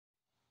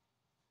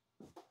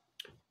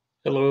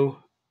Hello.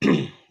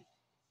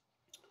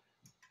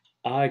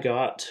 I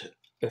got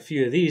a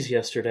few of these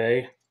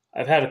yesterday.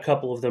 I've had a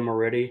couple of them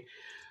already.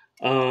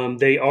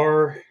 They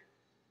are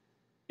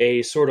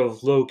a sort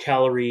of low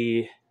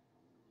calorie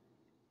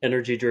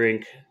energy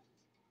drink,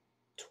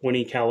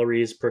 20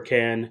 calories per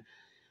can,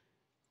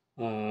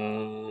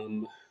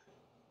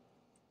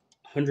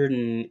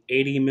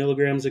 180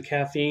 milligrams of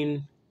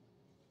caffeine.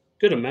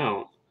 Good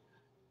amount.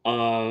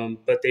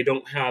 But they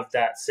don't have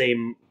that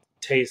same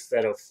taste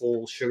that a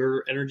full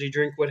sugar energy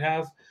drink would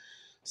have.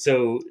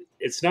 So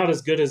it's not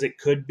as good as it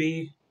could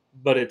be,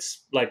 but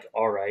it's like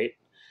all right.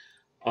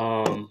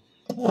 Um,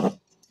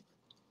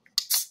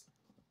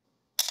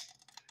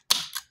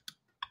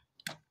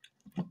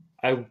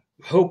 I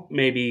hope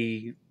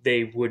maybe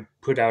they would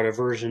put out a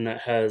version that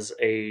has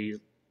a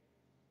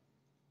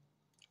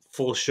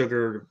full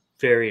sugar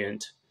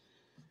variant,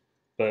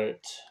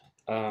 but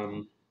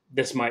um,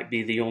 this might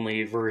be the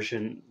only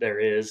version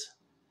there is.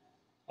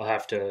 I'll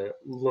have to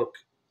look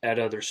at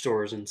other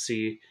stores and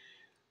see.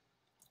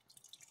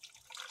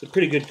 It's a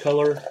pretty good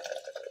color.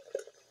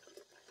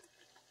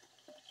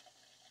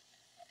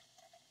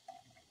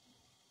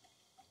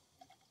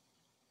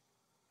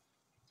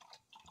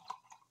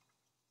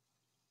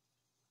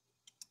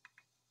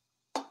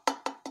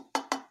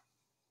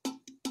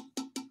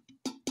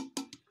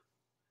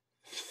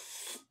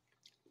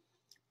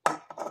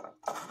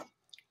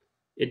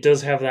 It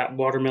does have that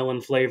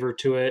watermelon flavor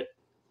to it,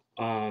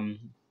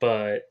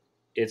 but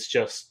it's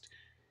just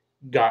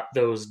got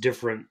those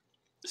different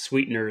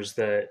sweeteners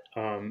that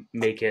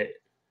make it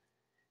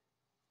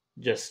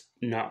just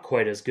not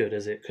quite as good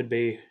as it could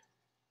be.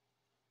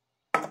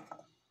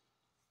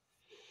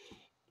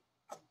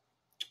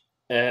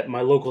 At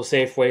my local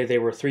Safeway, they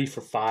were 3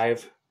 for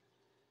 $5,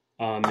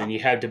 and you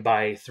had to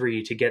buy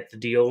three to get the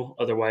deal.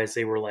 Otherwise,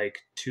 they were like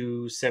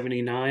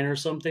 $2.79 or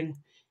something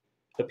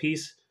a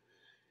piece.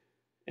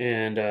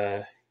 And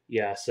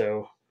yeah,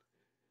 so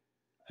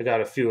I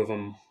got a few of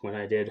them when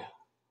I did.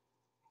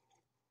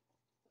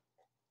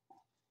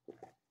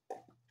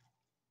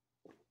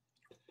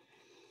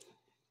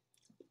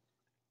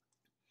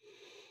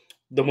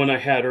 The one I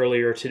had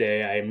earlier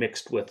today, I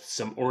mixed with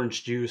some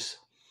orange juice,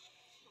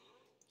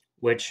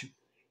 which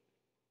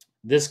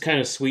this kind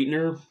of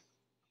sweetener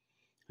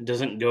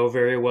doesn't go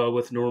very well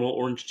with normal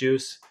orange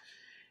juice.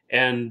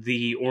 And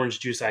the orange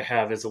juice I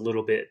have is a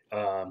little bit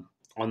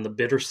on the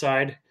bitter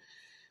side.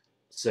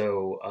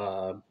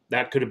 So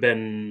that could have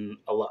been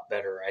a lot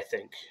better, I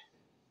think.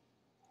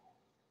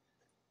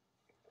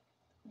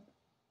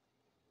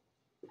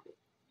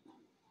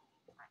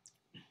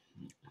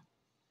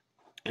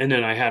 And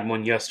then I had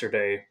one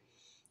yesterday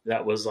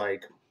that was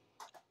like,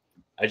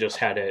 I just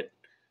had it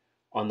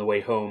on the way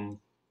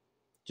home,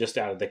 just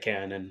out of the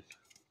can. And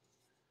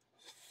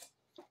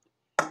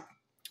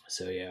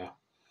so, yeah.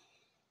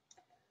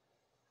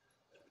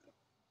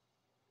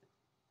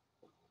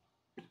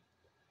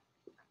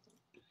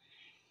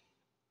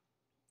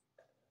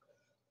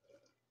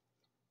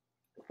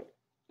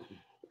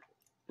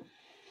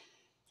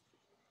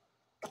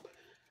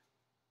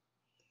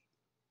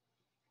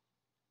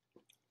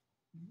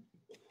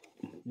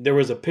 There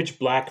was a pitch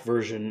black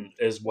version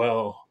as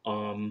well.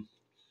 I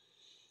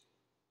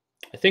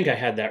think I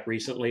had that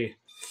recently.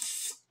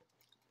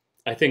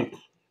 I think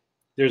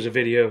there's a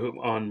video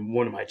on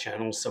one of my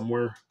channels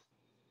somewhere.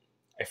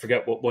 I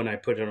forget what one I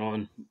put it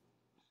on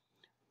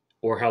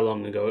or how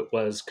long ago it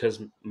was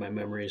because my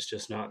memory is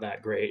just not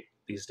that great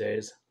these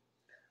days.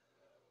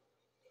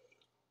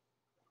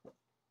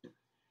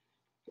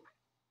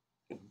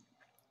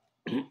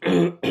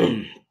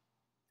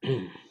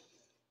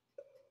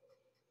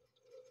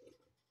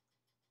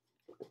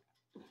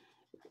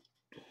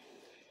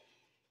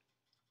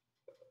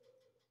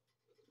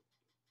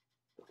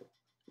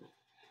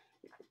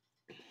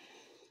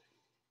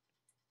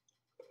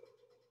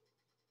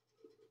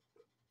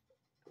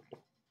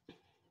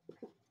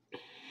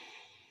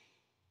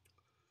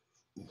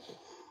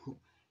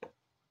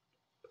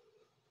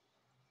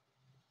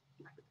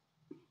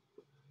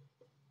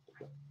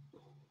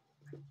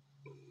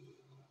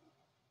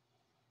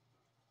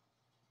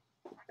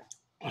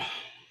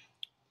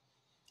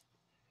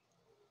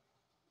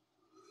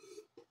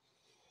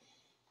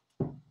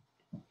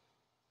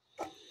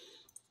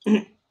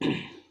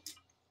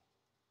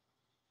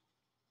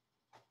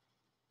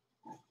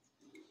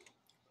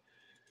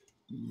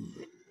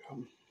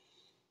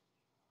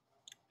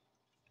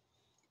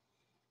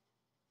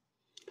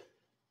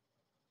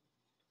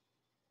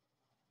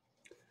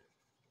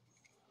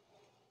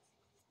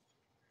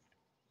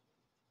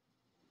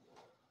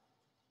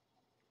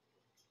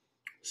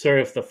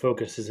 Sorry if the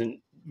focus isn't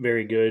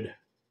very good.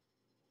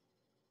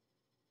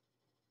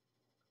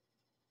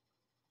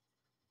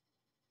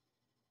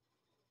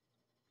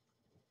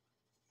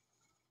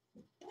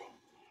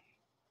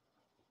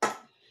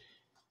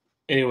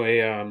 Anyway,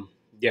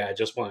 yeah, I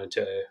just wanted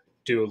to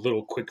do a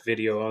little quick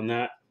video on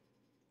that.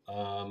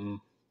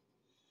 Um,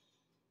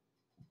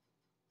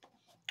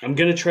 I'm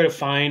gonna try to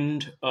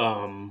find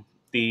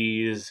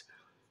these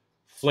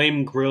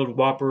flame grilled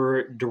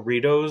Whopper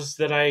Doritos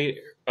that I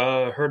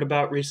heard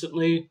about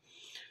recently.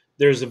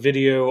 There's a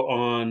video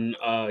on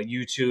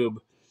YouTube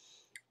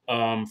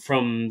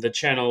from the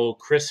channel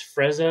Chris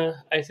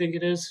Freza, I think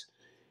it is,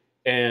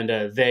 and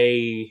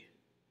the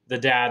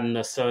dad and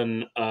the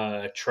son,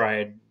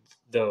 tried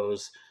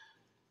those.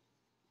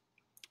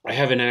 I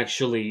haven't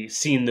actually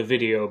seen the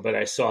video, but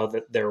I saw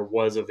that there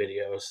was a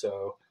video,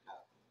 so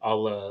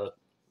I'll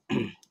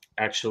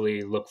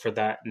actually look for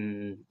that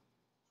and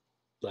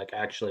like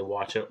actually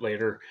watch it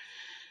later.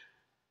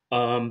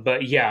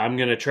 But yeah, I'm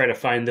gonna try to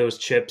find those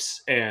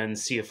chips and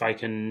see if I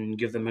can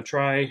give them a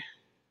try.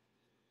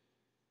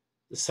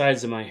 The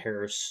sides of my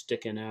hair are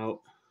sticking out.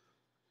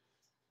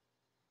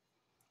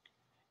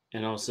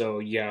 And also,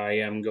 yeah, I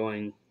am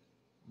going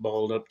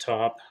bald up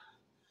top.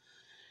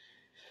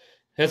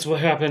 That's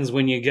what happens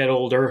when you get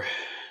older.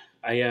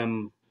 I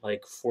am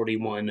like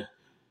 41,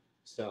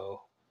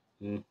 so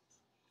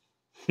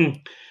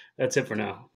that's it for now.